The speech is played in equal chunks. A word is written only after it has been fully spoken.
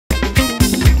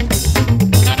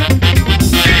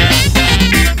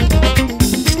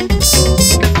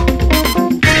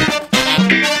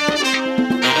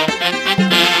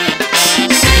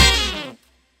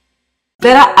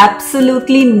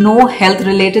absolutely no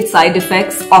health-related side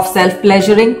effects of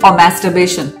self-pleasuring or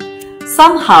masturbation.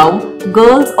 Somehow,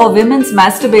 girls' or women's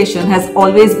masturbation has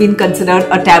always been considered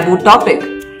a taboo topic,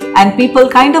 and people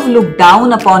kind of look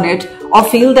down upon it or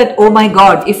feel that, oh my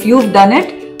God, if you've done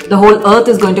it, the whole earth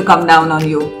is going to come down on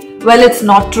you. Well, it's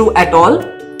not true at all.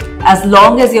 As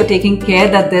long as you're taking care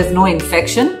that there's no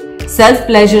infection,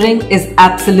 self-pleasuring is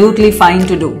absolutely fine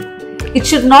to do. It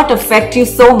should not affect you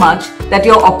so much that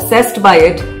you're obsessed by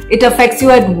it. It affects you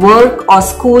at work or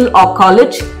school or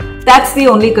college. That's the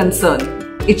only concern.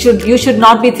 You should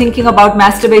not be thinking about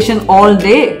masturbation all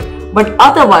day, but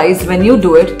otherwise when you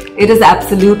do it, it is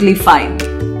absolutely fine.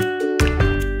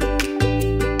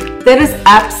 There is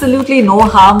absolutely no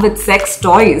harm with sex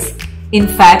toys. In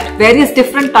fact, various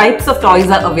different types of toys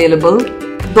are available.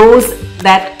 Those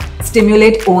that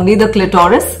stimulate only the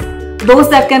clitoris, those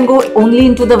that can go only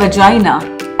into the vagina,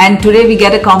 and today we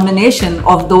get a combination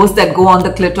of those that go on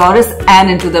the clitoris and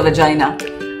into the vagina.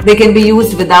 They can be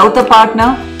used without a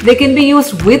partner, they can be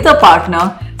used with a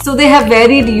partner, so they have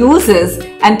varied uses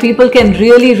and people can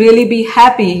really be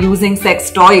happy using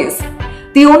sex toys.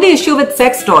 The only issue with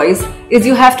sex toys is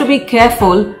you have to be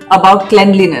careful about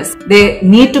cleanliness. They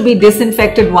need to be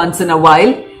disinfected once in a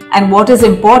while, and what is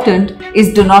important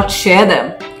is do not share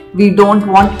them. We don't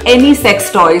want any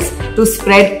sex toys to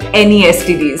spread any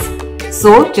STDs.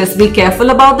 So just be careful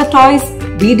about the toys,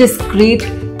 be discreet,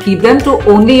 keep them to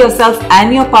only yourself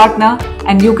and your partner,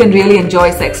 and you can really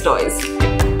enjoy sex toys.